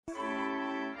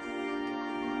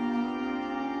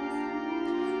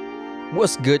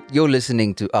What's good? You're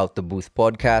listening to Out the Booth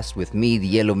podcast with me, the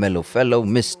yellow mellow fellow,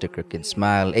 Mr. Crooked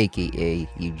Smile, aka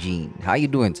Eugene. How you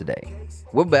doing today?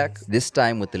 We're back, this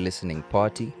time with the listening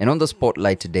party, and on the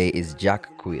spotlight today is Jakk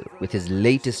Quill with his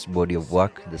latest body of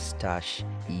work, the Stash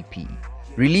EP.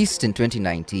 Released in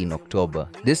 2019 October,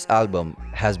 this album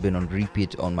has been on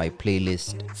repeat on my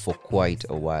playlist for quite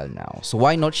a while now, so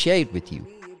why not share it with you?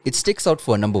 It sticks out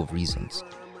for a number of reasons.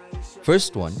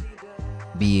 First one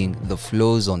being the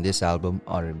flows on this album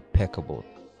are impeccable.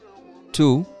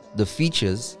 2, the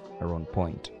features are on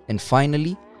point. And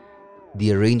finally,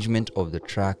 the arrangement of the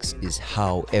tracks is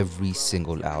how every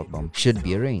single album should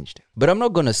be arranged. But I'm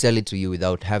not gonna sell it to you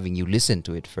without having you listen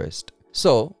to it first.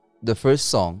 So, the first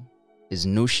song is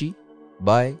Nushi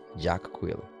by Jakk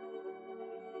Quill.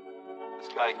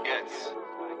 It's like gets.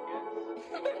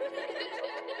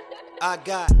 I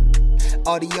got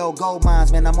audio gold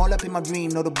mines, man, I'm all up in my dream.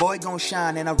 Know the boy gon'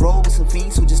 shine, and I roll with some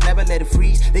fiends who just never let it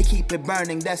freeze. They keep it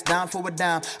burning, that's down for a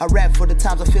dime. I rap for the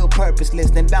times I feel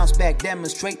purposeless, then bounce back,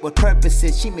 demonstrate what purpose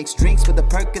is. She makes drinks with the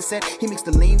Percocet, he makes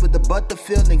the lean with the butter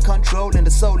feeling control, and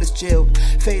the soul is chilled.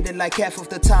 Fading like half of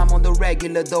the time on the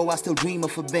regular, though I still dream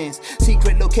of a Benz.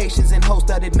 Secret locations and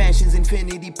host-studded mansions,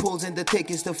 infinity pools and the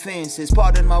tickets to fences.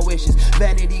 Pardon my wishes,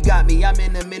 vanity got me, I'm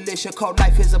in a militia called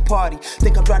life is a party.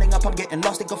 Think I'm drowning up, I'm getting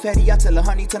lost in confetti. I tell a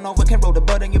honey turn over, can roll the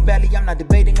butt on your belly. I'm not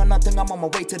debating on nothing, I'm on my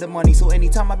way to the money. So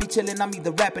anytime I be chilling, I'm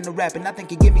either rapping or rapping. I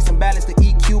think it give me some balance to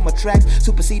EQ my tracks,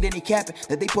 supersede any capping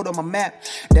that they put on my map.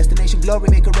 Destination glory,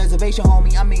 make a reservation,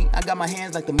 homie. I got my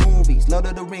hands like the movies, Lord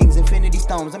of the Rings, Infinity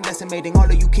Stones. I'm decimating all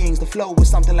of you kings. The flow was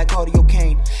something like audio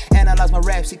cane. Analyze my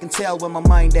raps, you can tell where my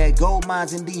mind at. Gold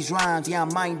mines in these rhymes, yeah, I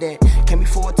mind that. Can we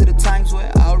forward to the times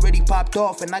where I already popped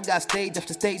off and I got stage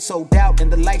after stage sold out,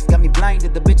 and the lights got me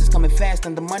blinded. The bitches coming fast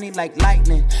and the money like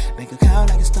lightning. Bank account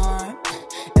like a storm,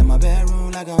 in my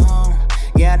bedroom like a home.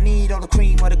 Yeah, I need all the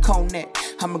cream or the cognac.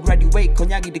 I'ma graduate,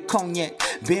 cognac the cognac.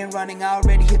 Been running, I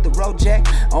already hit the road, Jack.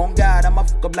 On God, I'ma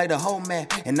fuck up like the whole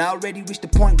map. And I already reached the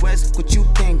point where it's what you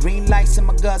think. Green lights in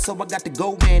my gut, so I got to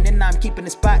go in. And I'm keeping the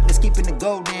spotless, keeping the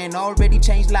golden. Already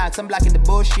changed locks, I'm blocking the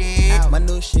bullshit. Out. My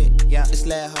new shit, yeah, it's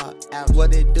lad hard. Out.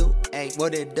 What it do, ayy,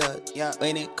 what it does, yeah.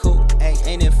 Ain't it cool, ayy,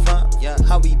 ain't it fun, yeah.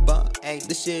 How we bump, ayy,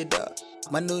 this shit up.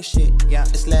 My new shit, yeah,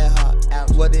 it's lad hard.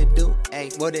 Out. What it do,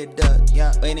 ayy, what it does,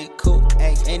 yeah. Ain't it cool,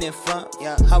 ayy, ain't it fun,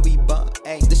 yeah. How we bump,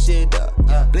 ayy, this shit up,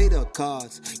 yeah. Play the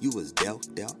cards, you was dealt.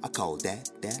 I call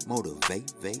that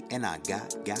motivate, and I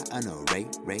got an array.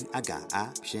 I got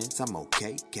options, I'm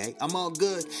okay. I'm all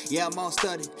good, yeah, I'm all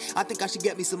studied. I think I should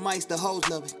get me some ice, the hoes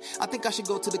love it. I think I should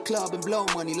go to the club and blow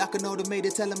money like an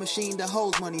automated teller machine, the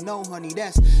hoes money. No, honey,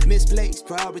 that's misplaced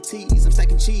priorities. I'm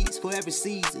stacking cheese for every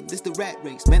season. This the rat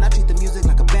race, man. I treat the music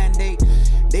like a band-aid.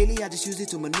 Daily, I just use it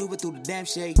to maneuver through the damn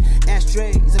shade.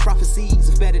 Ashtrays and prophecies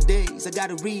of better days. I got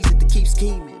a reason to keep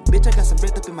scheming. Bitch, I got some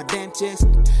breath up in my damn chest.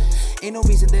 Ain't no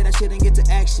reason that I shouldn't get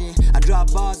to action. I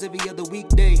drop bars every other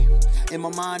weekday. In my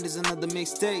mind is another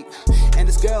mixtape. And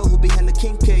this girl who be hella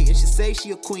King K, and she say she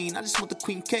a queen. I just want the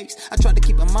queen cakes. I try to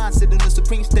keep my mindset on the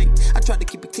supreme state. I try to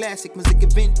keep it classic, music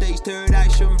and vintage. Third eye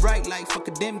shine bright like fuck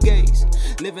a them gays.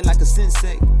 Living like a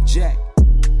sensei, Jack.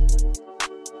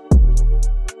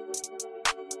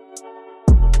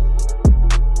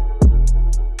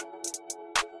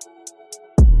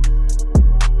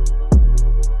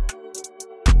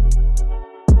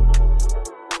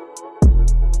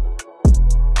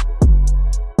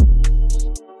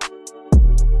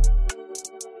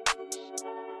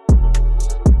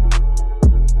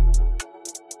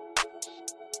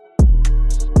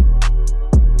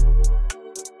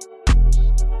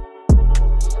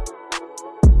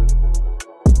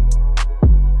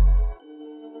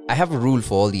 I have a rule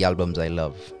for all the albums I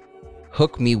love.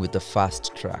 Hook me with a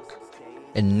fast track.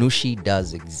 And Nushi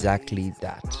does exactly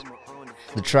that.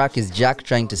 The track is Jakk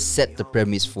trying to set the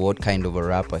premise for what kind of a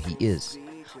rapper he is.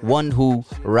 One who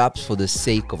raps for the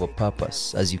sake of a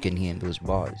purpose, as you can hear in those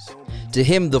bars. To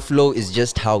him, the flow is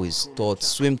just how his thoughts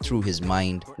swim through his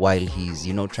mind while he's,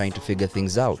 trying to figure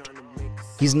things out.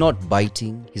 He's not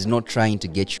biting, he's not trying to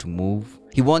get you to move.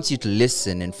 He wants you to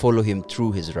listen and follow him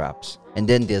through his raps. And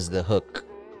then there's the hook.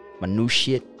 My new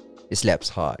shit, it slaps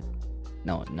hard.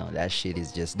 No, that shit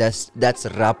is just, that's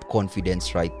rap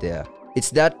confidence right there. It's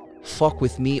that fuck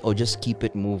with me or just keep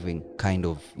it moving kind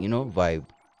of, vibe.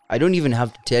 I don't even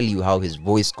have to tell you how his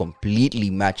voice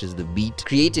completely matches the beat,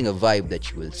 creating a vibe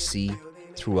that you will see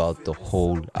throughout the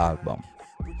whole album.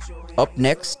 Up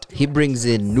next, he brings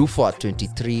in Nufa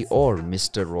 23 or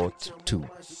Mr. Roth 2.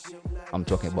 I'm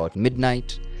talking about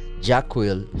Midnight, Jakk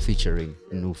Quill featuring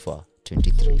Nufa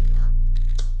 23.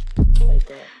 Like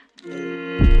that.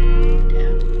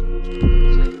 Down.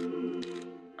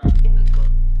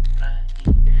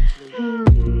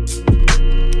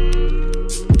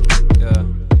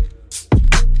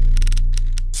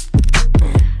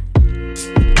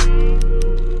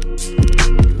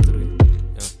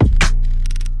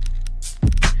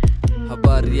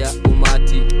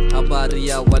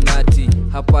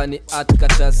 funny art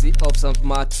katasi of some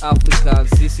smart Africans.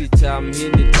 Sisi cham hii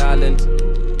ni talent.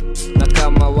 Na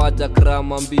kama waja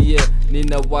kramambie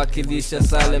ninawakilisha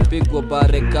Salem. Pigwa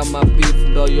bare kama beef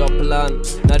ndo your plan.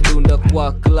 Nadunda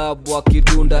kwa club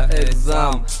wakidunda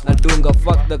exam. Nadunga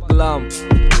fuck the glam.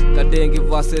 Kadengi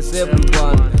versus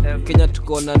everyone. Kenya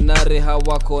tuko na nare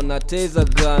hawako na taser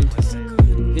gun.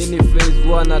 Hii ni phase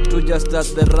 1 atuja start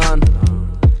the run.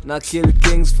 Na kill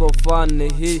kings for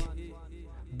fun. Hii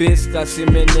Biska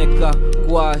simeneka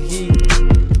kwa hii.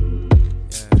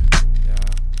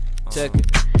 Check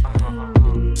it.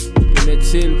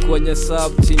 Nimechill kwenye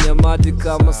sub chini ya maji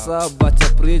kama saba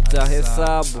chaprita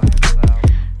hesabu.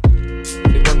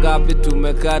 Ni ngapi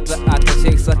tumekata ata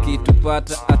sheksa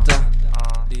kitupata ata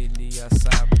dili ya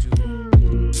sub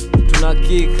juu. Tuna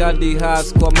kick hadi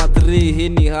hearts kwa ma3. Hii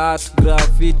ni heart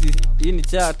graffiti. Hii ni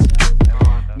chat.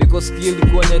 Niko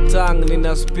skilled kwenye tongue.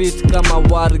 Nina spit kama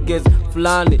warges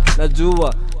fulani.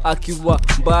 Najua akiwa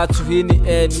mbachu. Hii ni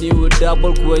new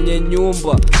double kwenye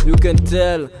nyumba. You can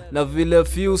tell na vile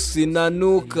fuse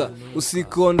inanuka.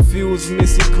 Usiconfuse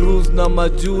misi cruise na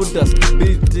majudas.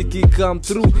 Beat iki come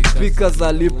through. Speakers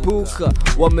alipuka.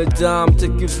 Wamejam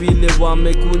cheki vile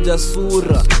wamekunja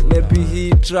sura. Maybe hii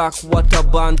track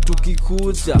wataban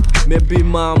tukikuja. Maybe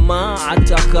mama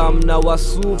atakam na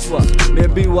wasupa.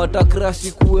 Maybe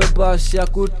watakrashi kuebasha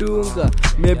kutunga.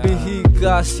 Maybe hii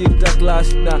kashi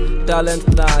clash na talent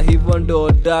na hivyo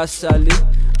ndo dash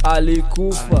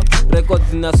alikufa.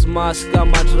 Records na smash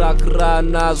kama track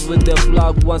runners with the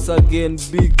flag once again.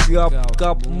 Big up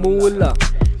Cap Mula.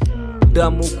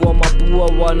 Damu kwa mapua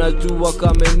wanajua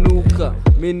kamenuka.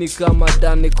 Mini kama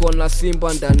Dani kona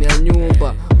Simba ndani ya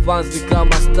nyumba. Fans ni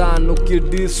kama Stan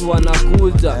ukidis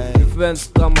wanakuja. Defense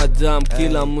kama jam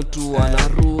kila mtu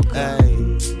wanaruka.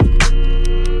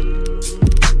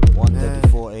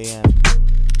 1:34 a.m.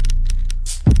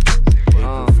 April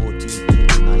 14,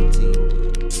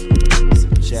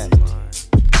 2019. Check.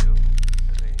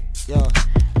 Yo,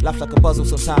 life like a puzzle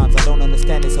sometimes. I don't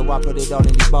understand it, so I put it all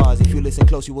in these bars. If you listen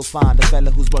close, you will find the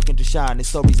fella who's working to shine. His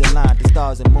stories aligned, the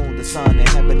stars and moon, the sun, and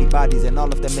heavenly bodies, and all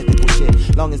of that mythical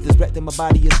shit. Long as this breath in my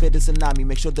body is bit of tsunami,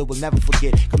 make sure that we'll never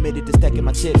forget. Committed to stacking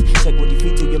my chips. Check what you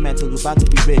feed to your mental, you're about to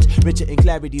be rich. Richer in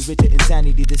clarity, richer in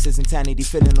sanity. This is insanity,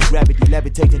 feeling no gravity,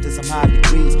 levitating to some high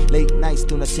degrees. Late nights,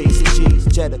 tuna chasing cheese,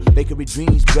 cheddar, bakery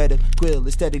dreams, breader. Quill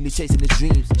is steadily chasing his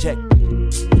dreams. Check.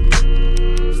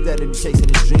 Steadily chasing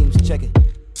his dreams. Check it.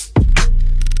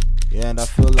 Yeah, and I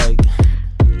feel like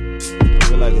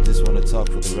I just want to talk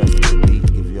for the rest of the beat.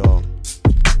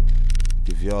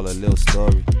 Give y'all a little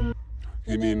story.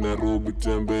 Hini Nairobi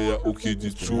tembea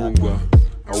ukijichunga.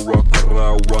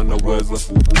 Hawakarau wanaweza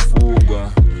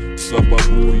kukufunga.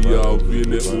 Sababu ya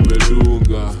vile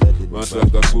umedunga.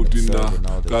 Mataka kuti na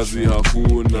kazi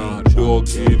hakuna. Dog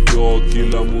eat dog,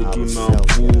 kila mtu na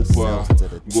mfupa.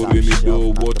 Ngori ni do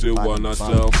wote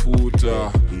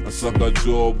wanatafuta. Asaka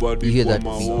job hadi You hear kwa that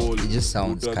maholi. beat, it just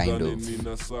sounds kind of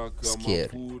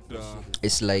scared.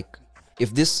 It's like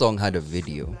if this song had a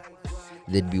video,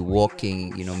 they'd be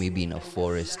walking, maybe in a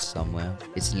forest somewhere.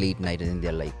 It's late night and then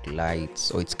they're like lights,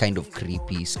 so it's kind of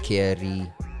creepy,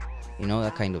 scary,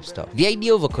 that kind of stuff. The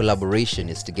idea of a collaboration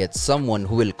is to get someone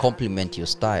who will complement your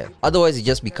style. Otherwise, it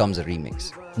just becomes a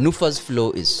remix. Nufa's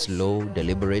flow is slow,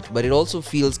 deliberate, but it also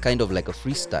feels kind of like a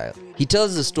freestyle. He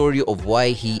tells the story of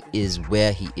why he is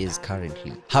where he is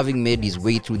currently, having made his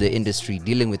way through the industry,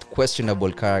 dealing with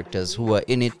questionable characters who are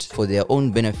in it for their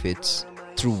own benefits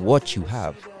through what you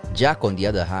have. Jakk, on the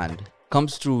other hand,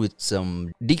 comes through with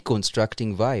some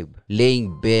deconstructing vibe,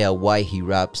 laying bare why he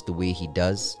raps the way he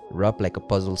does. Rap like a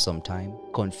puzzle sometime.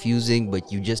 Confusing, but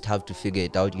you just have to figure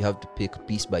it out. You have to pick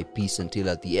piece by piece until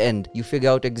at the end, you figure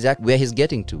out exactly where he's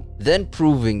getting to. Then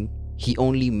proving he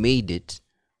only made it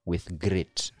with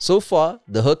grit. So far,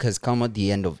 the hook has come at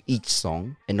the end of each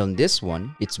song, and on this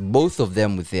one, it's both of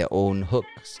them with their own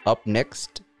hooks. Up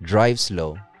next, Drive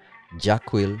Slow, Jakk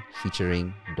Quill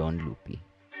featuring Don Lupi.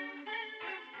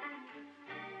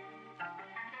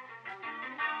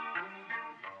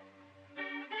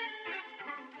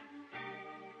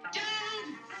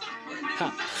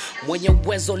 Mwenye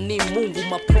uwezo ni Mungu,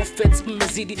 maprophets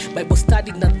mmezidi. Bible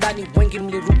study nadhani wengi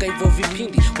mliruka hivyo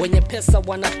vipindi. Wenye pesa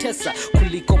wanatesa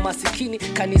kuliko masikini.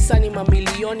 Kanisani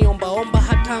mamilioni, ombaomba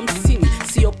hata 50.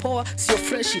 sio poa, sio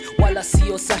freshi, wala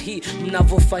sio sahi.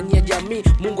 Mnavofanyia jamii,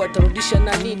 Mungu atarudisha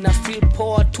nani? Na feel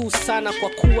poa tu sana kwa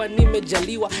kuwa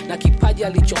nimejaliwa na kipaji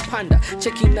alichopanda.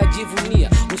 Cheki najivunia,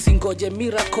 usingoje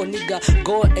miracle nigga,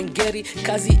 go and get it.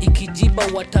 Kazi ikijiba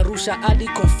watarusha hadi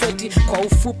confetti. Kwa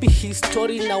ufupi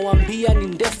history na wambia ni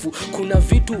ndefu. Kuna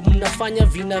vitu mnafanya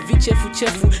vina vichefu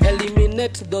chefu.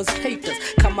 Eliminate those haters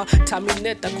kama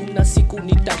Terminator. Kuna siku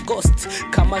nita ghost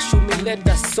kama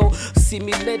Shumileta. So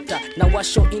simulator na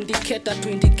washo indicator to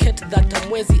indicate that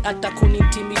mwezi ata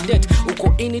kunintimidate.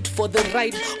 Uko in it for the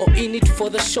ride or in it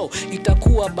for the show,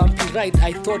 itakuwa bumpy ride.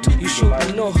 I thought you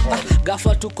should know.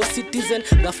 Ghafla tuko Citizen,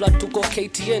 ghafla tuko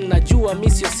KTN. Najua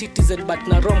miss your citizen but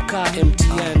na romka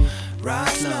MTN. Ride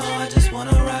slow, I just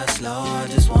wanna ride slow. I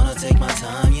just wanna take my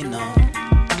time, you know.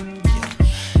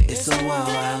 Yeah. It's a war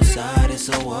outside, it's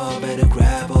a war. Better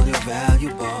grab all your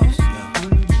valuables. Yeah.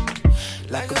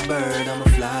 Like a bird, I'ma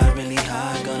fly really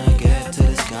high. Gonna get to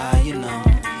the sky, you know.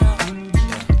 Yeah.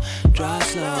 Drive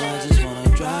slow, I just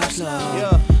wanna drive slow.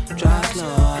 Yeah. Drive slow,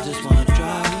 I just wanna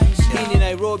drive. Hii ni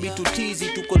Nairobi tutizi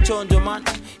tuko chonjo man.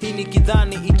 Hii ni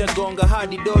kidhani itagonga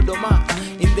hadi Dodoma.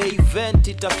 In the event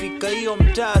itafika hiyo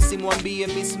mtaa, simwambie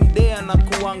Miss Mdea na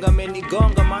kuanga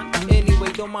menigonga man.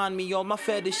 Anyway, don't mind me, all my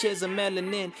fetishes are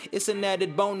melanin. It's an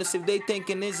added bonus if they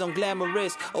thinking it's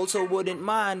unglamorous. Also wouldn't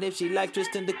mind if she like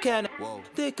twisting the cannon.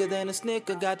 Thicker than a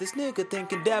snicker, got this nigga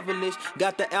thinking devilish.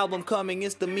 Got the album coming,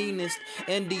 it's the meanest.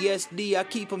 NDSD, I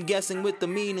keep them guessing with the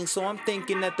meaning. So I'm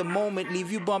thinking at the moment,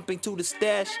 leave you bumping to the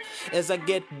stash. As I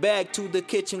get back to the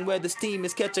kitchen where the steam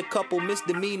is, catch a couple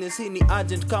misdemeanors. Hii ni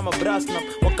agent kama Brasnap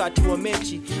wakati wa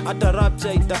mechi. Hata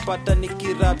rapcha itapata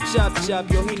nikirap chap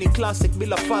chap. Yo hii ni classic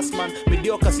bila fast man.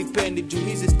 Mediocre sipendi juu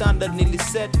hizi standard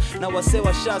niliset na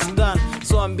wasewa shastan.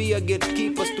 So ambia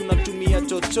gatekeepers tunatumia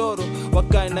chochoro.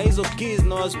 Wakae na hizo keys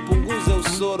na wasipunguze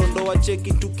usoro. Ndo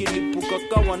wacheki tukilipuka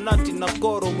kawa nati na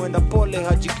koro. Mwenda pole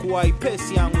hajikuwa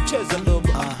ipesi yangu cheza ndogo.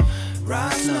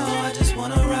 Ride slow, I just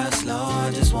wanna ride slow.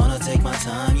 I just wanna take my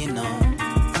time, you know.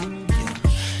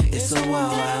 Yeah. It's a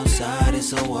war outside,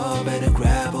 it's a war. Better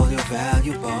grab all your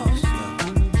valuables. Yeah.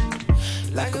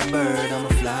 Like a bird, I'ma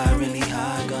fly really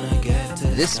high. Gonna get to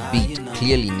This the sky, beat you know.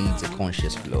 clearly needs a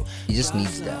conscious flow. It just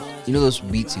needs that. You know those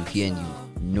beats you hear and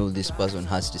you know this person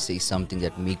has to say something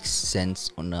that makes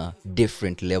sense on a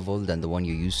different level than the one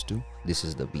you're used to? This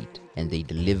is the beat. And they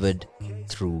delivered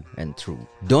through and through.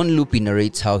 Don Loopy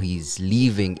narrates how he's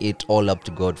leaving it all up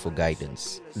to God for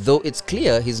guidance. Though it's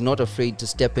clear he's not afraid to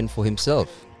step in for himself.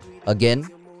 Again,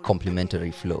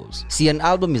 complementary flows. See, an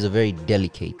album is a very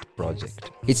delicate project.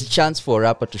 It's a chance for a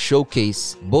rapper to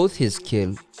showcase both his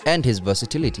skill and his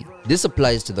versatility. This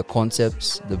applies to the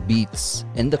concepts, the beats,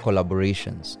 and the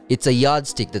collaborations. It's a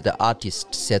yardstick that the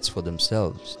artist sets for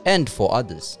themselves and for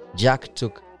others. Jakk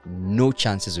took no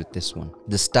chances with this one.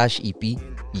 The Stash EP,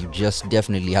 you just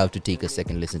definitely have to take a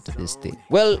second listen to this thing.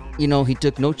 Well, you know, he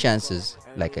took no chances,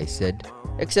 like I said,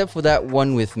 except for that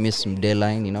one with Miss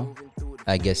Mdeline, you know.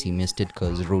 I guess he missed it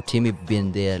because Rotimi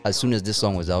been there. As soon as this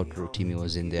song was out, Rotimi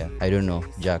was in there. I don't know,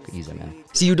 Jakk is a man.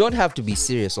 See, you don't have to be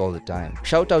serious all the time.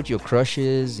 Shout out your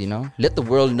crushes, you know. Let the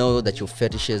world know that your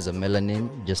fetishes are melanin,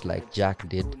 just like Jakk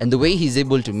did. And the way he's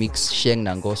able to mix Sheng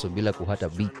na Ngoso bila kuhata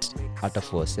beat, hata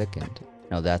for a second.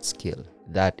 Now that's skill.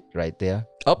 That right there.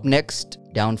 Up next,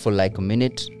 down for like a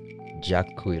minute,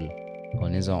 Jakk Quill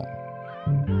on his own.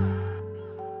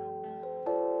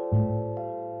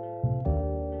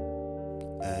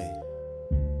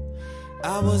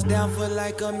 I was down for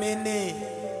like a minute.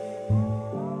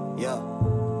 Yeah.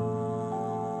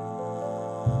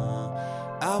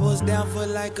 I was down for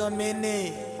like a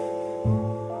minute.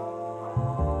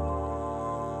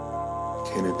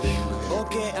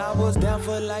 Okay, I was down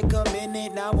for like a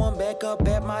minute. Now I'm back up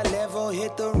at my level.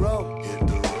 Hit the road.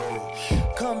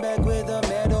 Come back with a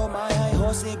medal. My high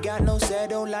horse, it got no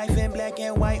saddle. Life in black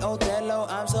and white, Othello.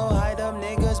 I'm so high, them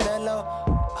niggas mellow.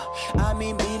 I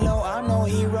mean below, I'm no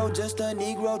hero, just a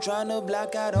Negro trying to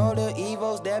block out all the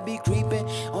evils that be creeping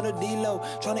on the D-Lo,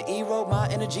 trying to erode my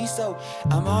energy, so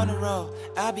I'm on the road.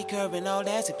 I be curving all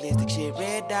that simplistic shit,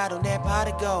 red dot on that pot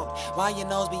of gold. Why your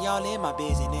nose be all in my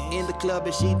business? In the club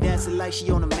and she dancing like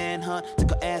she on a manhunt.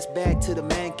 Took her ass back to the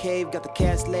man cave, got the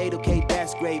cast laid, okay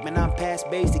that's great. Man, I'm past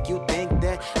basic, you think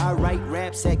that I write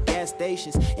raps at gas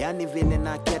stations. Yeah, I need villain,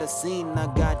 I kerosene, I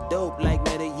got dope like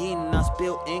Medellin, I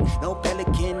spill ink, no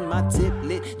pelican, my tip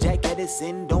lit, Jack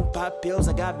Edison, don't pop pills,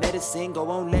 I got medicine, go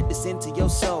on, let this into your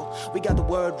soul. We got the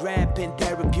word rapping,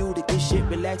 therapeutic, this shit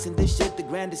relaxing, this shit the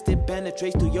grandest, it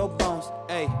penetrates through your bones.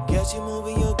 Hey, guess you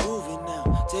moving, you're grooving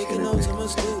now, taking notes, I'm a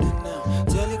student now,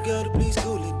 tell your girl to please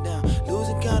cool it down,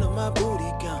 losing count of my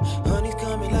booty count, honey's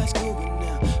coming like scuba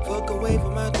now, fuck away from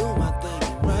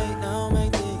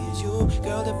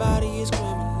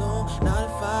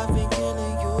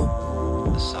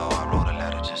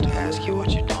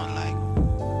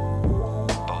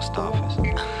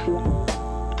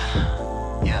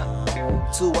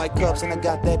white cups and I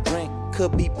got that drink.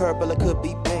 Could be purple or could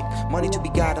be pink. Money to be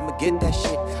got, I'ma get that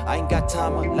shit. I ain't got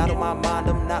time, a lot on my mind.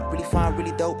 I'm not really fine,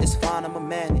 really though, it's fine, I'ma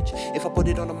manage. If I put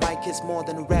it on the mic, it's more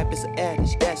than a rap, it's an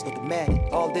adage. That's automatic.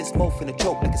 All this mo finna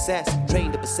choke like assassin,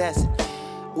 trained up assassin.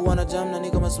 Uwana jam na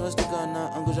niko maswastika na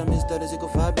angusha mistari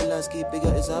ziko fabulous.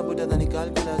 Kipiga hesabu data ni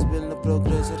calculus, building the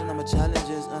progress, hitting on my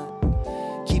challenges.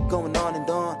 Keep going on and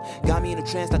on. Got me in a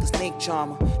trance like a snake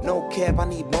charmer. No cap, I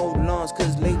need more lawns.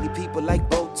 Cause lately people like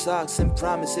Botox and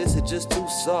promises are just too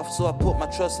soft. So I put my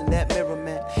trust in that mirror,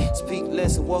 man. Speak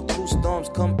less and walk through storms.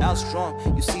 Come out strong,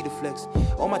 you see the flex.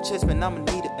 On my chest, man, I'ma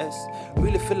need a S.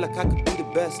 Really feel like I could be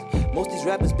the best. Most these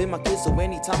rappers been my kids, so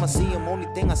anytime I see them, only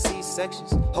thing I see is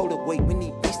sections. Hold up, wait, we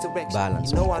need each direction.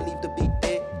 Balance. You know I leave the beat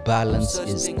there. Balance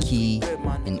is key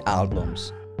in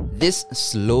albums. This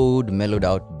slowed, mellowed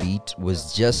out beat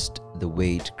was just the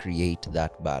way to create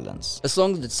that balance. A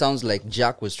song that sounds like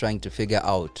Jakk was trying to figure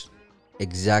out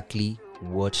exactly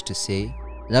what to say.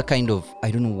 That kind of,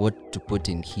 I don't know what to put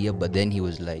in here, but then he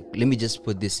was like, let me just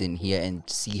put this in here and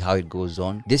see how it goes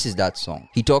on. This is that song.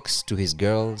 He talks to his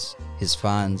girls, his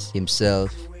fans,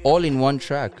 himself, all in one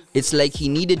track. It's like he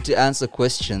needed to answer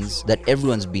questions that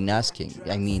everyone's been asking.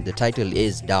 I mean, the title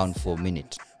is Down for a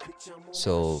Minute.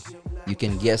 So you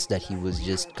can guess that he was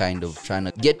just kind of trying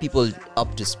to get people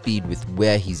up to speed with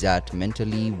where he's at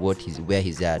mentally, where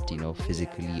he's at,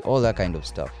 physically, all that kind of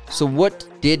stuff. So what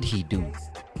did he do?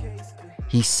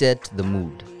 He set the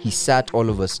mood. He sat all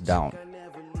of us down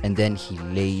and then he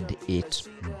laid it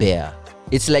bare.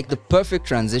 It's like the perfect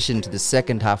transition to the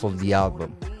second half of the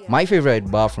album. My favorite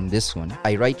bar from this one,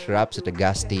 I write raps at a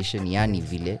gas station, yani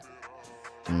vile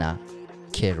na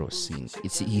kerosene.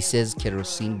 He says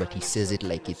kerosene, but he says it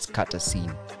like it's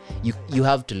katacene. You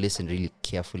have to listen really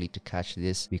carefully to catch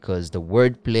this because the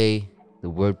wordplay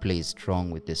is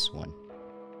strong with this one.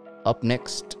 Up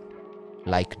next,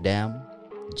 Like Damn,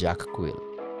 Jakk Quill.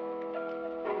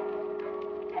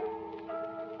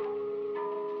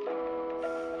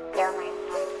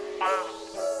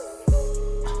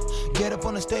 Get up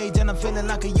on the stage and I'm feeling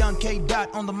like a young K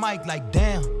Dot on the mic like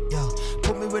damn, yeah.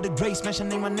 Put me with a grace,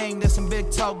 mentioning my name, that's some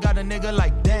big talk, got a nigga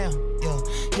like damn, yeah.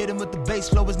 Hit him with the bass,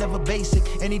 flow is never basic,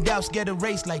 any doubts get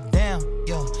erased like damn,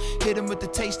 yeah. Hit him with the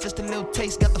taste, just a little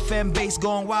taste, got the fan base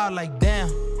going wild like damn.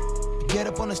 Get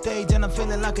up on the stage and I'm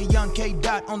feeling like a young K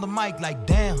Dot on the mic like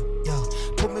damn, yeah.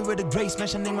 Put me with a grace,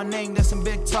 mentioning my name, that's some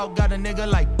big talk, got a nigga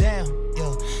like damn,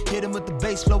 yeah. Hit him with the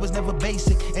bass, flow is never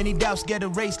basic, any doubts get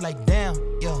erased like damn,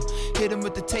 yeah. Hit him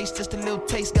with the taste, just a little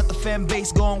taste, got the fan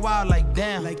base going wild like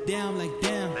damn. Like damn, like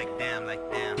damn. Like damn,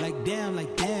 like damn. Like damn,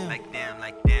 like damn. Like damn,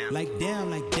 like damn. Like damn,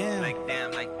 like damn. Like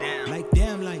damn, like damn. Like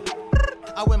damn, like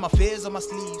I wear my fears on my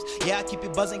sleeves. Yeah, I keep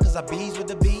it buzzing cause I bees with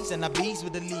the bees and I bees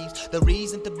with the leaves. The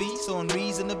reason to be so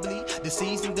unreasonably, the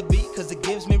season to be cause it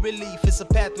gives me relief. It's a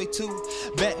pathway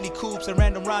to Bentley coupes and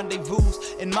random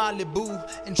rendezvous in Malibu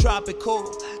and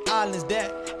tropical islands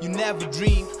that you never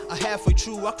dream are halfway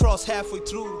true. I cross halfway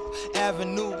through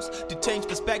avenues to change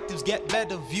perspectives, get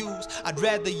better views. I'd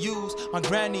rather use my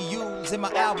granny use in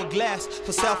my hourglass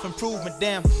for self-improvement.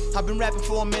 Damn, I've been rapping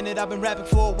for a minute, I've been rapping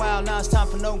for a while. Now it's time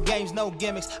for no games, no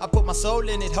gimmicks. I put my soul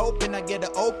in it, hoping I get an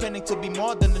opening to be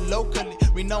more than a locally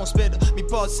renowned spitter. Me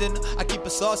pause sinner, I keep a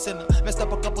sauce in her. Messed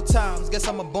up a couple times, guess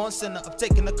I'm a born sinner. I've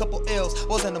taken a couple L's,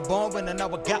 wasn't a born winner. Now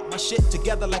I got my shit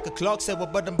together like a Clark said,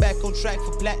 but I'm back on track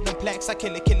for platinum plaques. I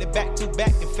kill it back to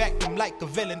back. In fact, I'm like a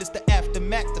villain. It's the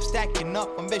aftermath of stacking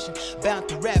up ambition. Bound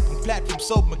to rap and platform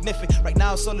so magnificent. Right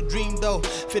now it's all a dream though.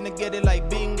 Finna get it like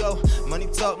bingo. Money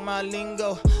talk my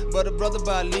lingo, but a brother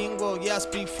bilingual. Yeah, I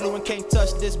speak fluent, can't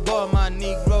touch this boy, my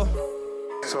Negro.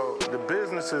 So the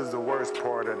business is the worst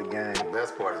part of the game. The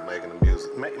best part is making the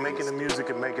music. Making the music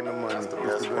and making the money. That's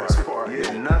the is best part.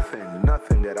 Yeah.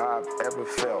 Nothing that I've ever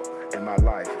felt in my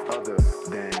life other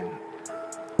than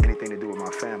anything to do with my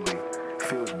family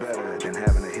feels better than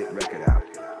having a hit record out.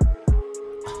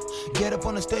 Get up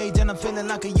on the stage and I'm feeling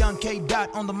like a young K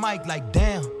Dot on the mic like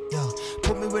damn, yeah.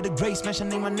 Put me with a grace,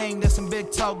 mentioning my name, that's some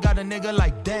big talk, got a nigga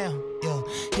like damn, yeah.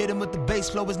 Hit him with the bass,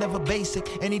 flow is never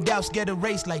basic, any doubts get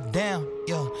erased like damn,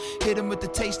 yeah. Hit him with the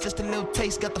taste, just a little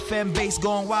taste, got the fan base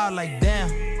going wild like damn.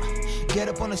 Get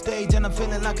up on the stage and I'm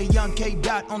feeling like a young K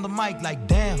Dot on the mic like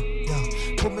damn, yeah.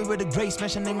 Put me with a grace,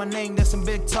 mentioning my name, that's some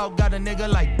big talk, got a nigga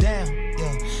like damn,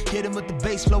 yeah. Hit him with the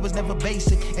bass, flow is never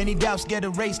basic, any doubts get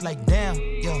erased like damn,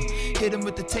 yeah. Hit him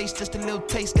with the taste, just a little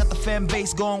taste, got the fan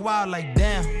base going wild like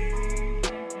damn.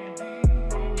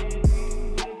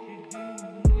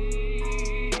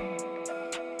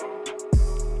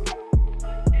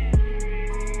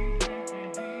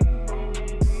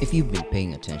 If you've been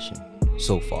paying attention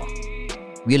so far,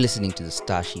 we are listening to the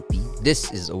Stash EP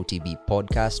This is OTB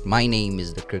Podcast. My name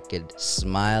is the Crooked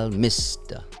Smile,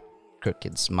 Mr.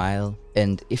 Crooked Smile.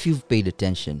 And if you've paid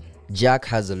attention, Jakk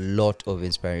has a lot of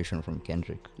inspiration from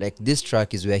Kendrick. Like, this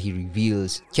track is where he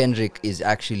reveals Kendrick is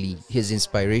actually his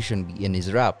inspiration in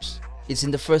his raps. It's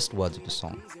in the first words of the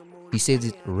song. He says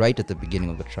it right at the beginning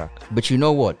of the track. But you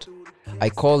know what? I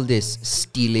call this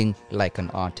stealing like an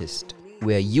artist,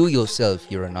 where you yourself,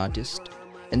 you're an artist,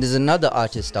 and there's another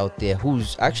artist out there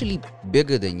who's actually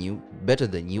bigger than you, better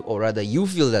than you, or rather you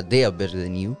feel that they are better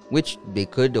than you, which they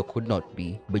could or could not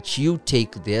be, but you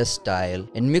take their style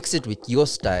and mix it with your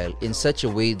style in such a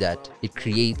way that it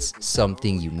creates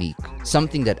something unique,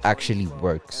 something that actually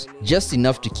works, just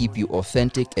enough to keep you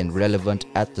authentic and relevant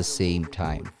at the same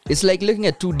time. It's like looking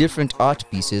at two different art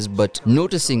pieces but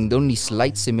noticing the only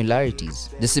slight similarities.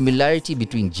 The similarity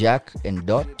between Jakk and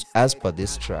Dot, as per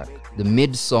this track, the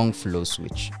mid-song flow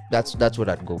switch. That's what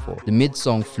I'd go for. The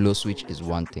mid-song flow switch is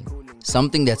one thing.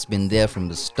 Something that's been there from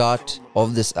the start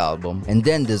of this album. And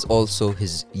then there's also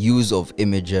his use of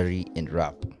imagery in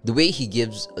rap. The way he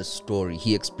gives a story,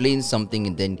 he explains something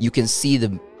and then you can see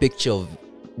the picture of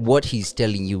what he's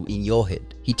telling you in your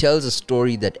head. He tells a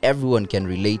story that everyone can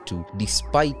relate to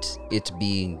despite it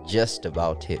being just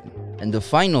about him. And the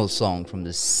final song from the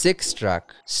 6th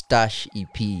track, Stash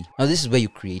EP. Now this is where you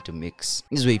create a mix.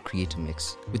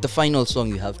 With the final song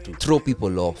you have to throw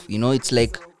people off. You know, it's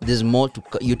like there's more to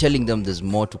you're telling them there's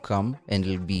more to come and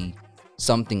it'll be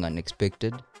something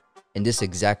unexpected. And this is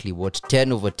exactly what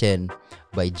 10 over 10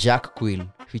 by Jakk Quill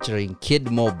featuring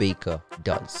Kid Mo Baker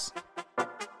does.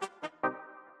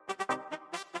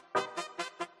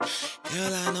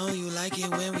 Girl, I know you like it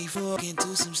when we fuck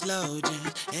into some slow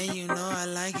jams. And you know I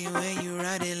like it when you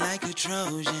ride it like a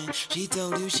Trojan. She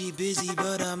told you she busy,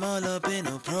 but I'm all up in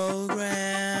her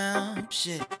program.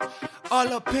 Shit. All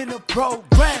up in the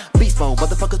program. Beast mode,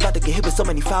 motherfuckers about to get hit with so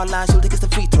many foul lines. She'll think it's the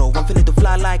free throw. I'm feeling to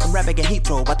fly like I'm rapping at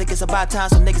Heathrow. I think it's about time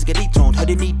some niggas get dethroned. Heard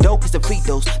they need dope, it's the free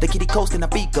dose. The kitty coast and I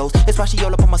beat goes. That's why she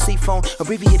all up on my C-phone.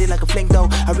 Abbreviated like a fling though.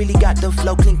 I really got the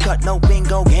flow, clean cut, no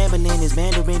bingo. Gambling is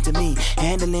Mandarin to me.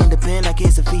 Handling the pen like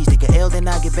it's a feast. Take a L, then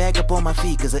I get back up on my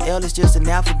feet. Cause a L is just an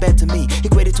alphabet to me.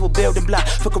 Equated to a building block.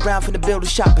 Fuck around from the building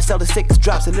shop and sell the sickest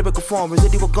drops. In lyrical form,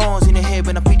 residual goons in your head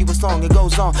when I feed you a song. It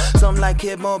goes on. Something like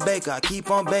Kid Mo Baker, I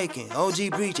keep on baking.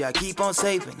 OG Breach, I keep on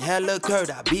saving. Hella Kurt,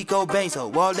 I be Cobain.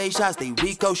 So all they shots, they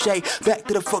ricochet. Back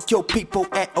to the fuck your people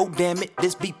at, oh damn it.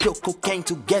 This be pure cocaine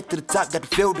to get to the top. Got to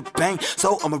feel the pain.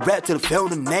 So I'ma rap till the feel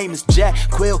the name is Jakk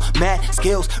Quill. Mad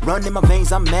skills, run in my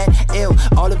veins, I'm mad ill.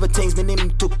 All of the things, been in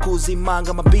to Kuzi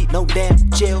manga, my beat, no damn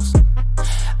chills.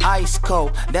 Ice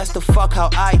cold, that's the fuck how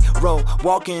I roll.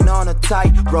 Walking on a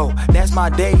tightrope, that's my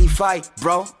daily fight,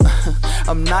 bro.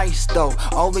 I'm nice though,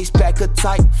 always pack a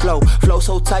tight flow. Flow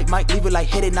so tight, might leave it like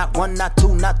hit it. Not one, not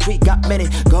two, not three, got many.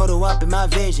 Go to up in my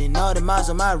vision, all the miles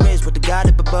on my wrist. But the God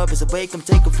up above is awake, I'm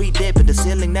take a free dip. And the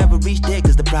ceiling never reached there,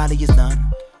 cause the probably is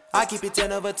none. I keep it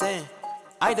 10 over 10,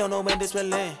 I don't know when this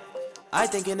will end. I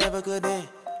think it never could end.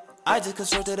 I just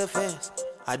constructed a fence,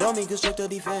 I don't mean construct a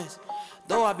defense.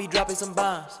 Though I be dropping some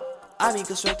bombs, I mean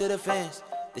construct a defense.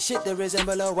 The shit that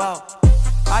resemble a wall.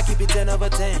 I keep it 10 over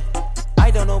 10,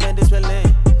 I don't know when this will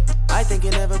end. I think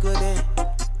it never could end.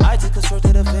 I just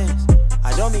constructed a fence,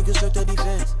 I don't mean construct a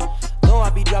defense. Though I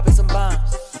be dropping some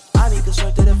bombs, I mean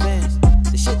construct a defense.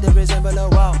 The shit that resemble a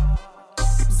wall.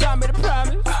 I made a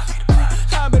promise,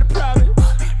 I made a promise,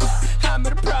 I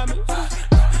made a promise,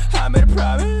 I made a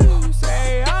promise.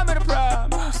 Say I made a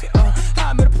promise,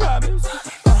 I made a promise,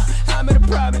 I made a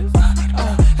promise,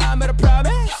 I made a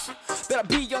promise. That I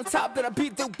be on top, that I be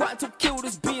the one to kill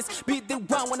this beast. Be the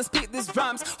one when I spit these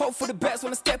rhymes. Hope for the best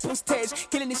when I step on stage.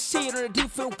 Killing this shit on a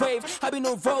different wave. I been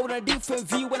on road on a different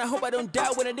view. And I hope I don't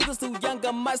die when a nigga's too young.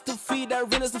 I must to feed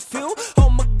arenas to feel. Oh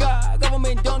my god,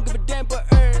 government don't give a damn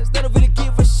but us. They don't really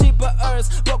give a shit but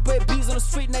us. Rock babies on the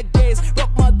street nowadays. Rock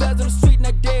my dads on the street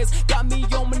nowadays. Got me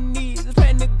on my knees.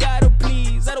 Praying to God, oh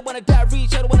please. I don't wanna die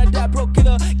rich, I don't wanna die broke.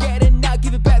 Killer, get it now,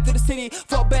 give it back to the city.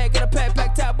 Fall back, get a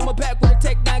pack top on my back with a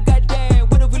tech 9. Goddamn,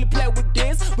 we don't really play with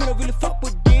this. We don't really fuck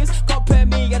with this. Compare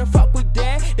me, I don't fuck with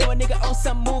that. Then my nigga on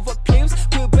some mover clips.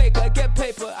 Quill Baker, get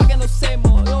paper. I got no say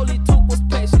more. All it took was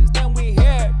patience. Then we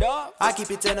here, dog. I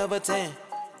keep it 10 over 10.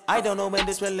 I don't know when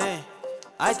this will end.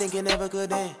 I think it never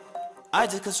could end. I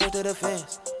just constructed a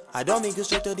fence. I don't mean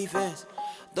construct a defense.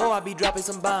 Though I be dropping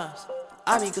some bombs,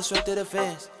 I mean constructed a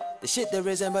fence. The shit that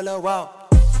resemble a wall.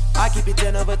 I keep it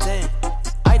 10 over 10.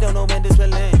 I don't know when this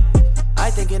will end. I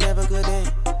think it never could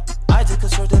end. I just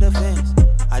constructed a fence.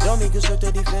 I don't mean construct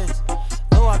a defense.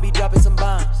 Though I be dropping some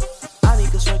bombs, I mean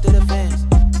constructed a fence.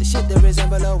 The shit that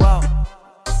resemble a wall.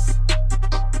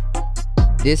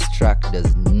 This track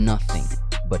does nothing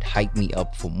but hype me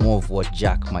up for more of what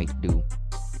Jakk might do.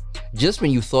 Just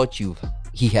when you thought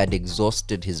he had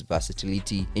exhausted his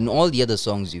versatility in all the other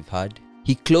songs you've had,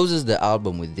 he closes the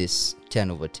album with this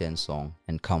 10/10 song,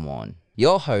 and come on.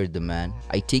 Y'all heard the man.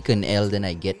 I take an L, then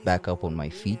I get back up on my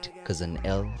feet, cause an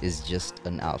L is just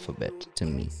an alphabet to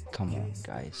me. Come on,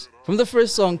 guys. From the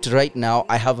first song to right now,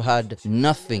 I have had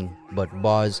nothing but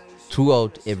bars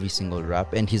throughout every single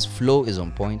rap, and his flow is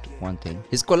on point, one thing.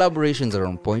 His collaborations are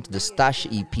on point. The Stash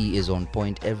EP is on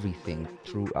point. Everything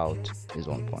throughout is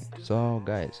on point. So,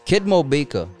 guys, Kid Mo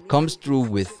Baker comes through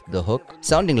with the hook,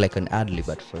 sounding like an ad-lib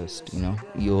at first, you know?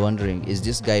 You're wondering, is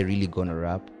this guy really gonna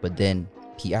rap? But then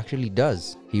he actually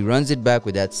does. He runs it back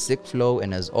with that sick flow,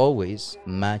 and as always,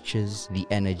 matches the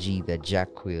energy that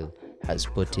Jakk Quill has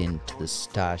put into the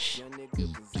Stash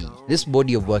EP. This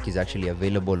body of work is actually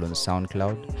available on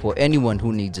SoundCloud. For anyone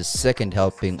who needs a second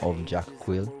helping of Jakk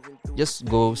Quill, just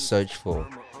go search for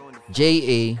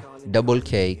JAKKQILL,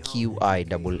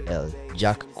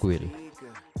 Jakk Quill,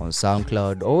 on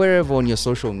SoundCloud or wherever on your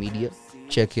social media.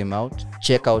 Check him out.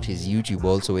 Check out his YouTube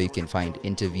also, where you can find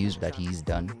interviews that he's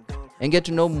done and get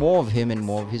to know more of him and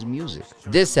more of his music.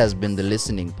 This has been the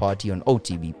listening party on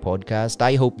OTB Podcast.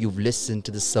 I hope you've listened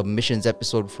to the submissions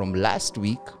episode from last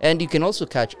week, and you can also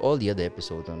catch all the other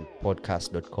episodes on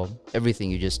podcast.com.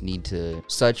 Everything, you just need to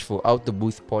search for Out the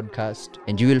Booth Podcast,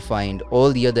 and you will find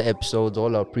all the other episodes,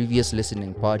 all our previous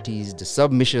listening parties, the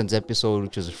submissions episode,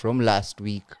 which was from last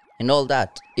week, and all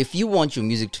that. If you want your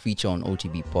music to feature on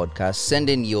OTB Podcast, send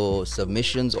in your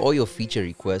submissions or your feature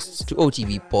requests to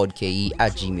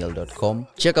otbpodke@gmail.com.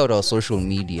 Check out our social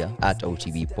media at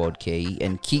otbpodke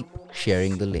and keep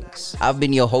sharing the links. I've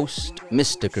been your host,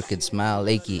 Mr. Crooked Smile,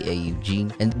 aka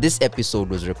Eugene, and this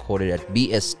episode was recorded at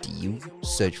BSTU.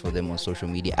 Search for them on social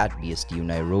media at BSTU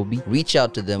Nairobi. Reach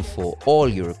out to them for all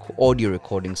your audio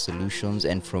recording solutions,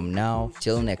 and from now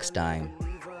till next time,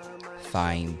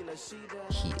 time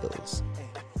heals.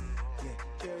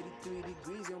 33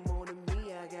 degrees or more than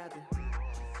me, I got the.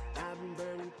 I've been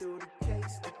burning through the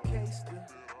case.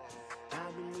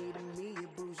 I've been needing me a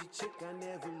bougie chick, I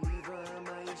never leave her. I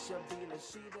might be the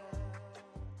she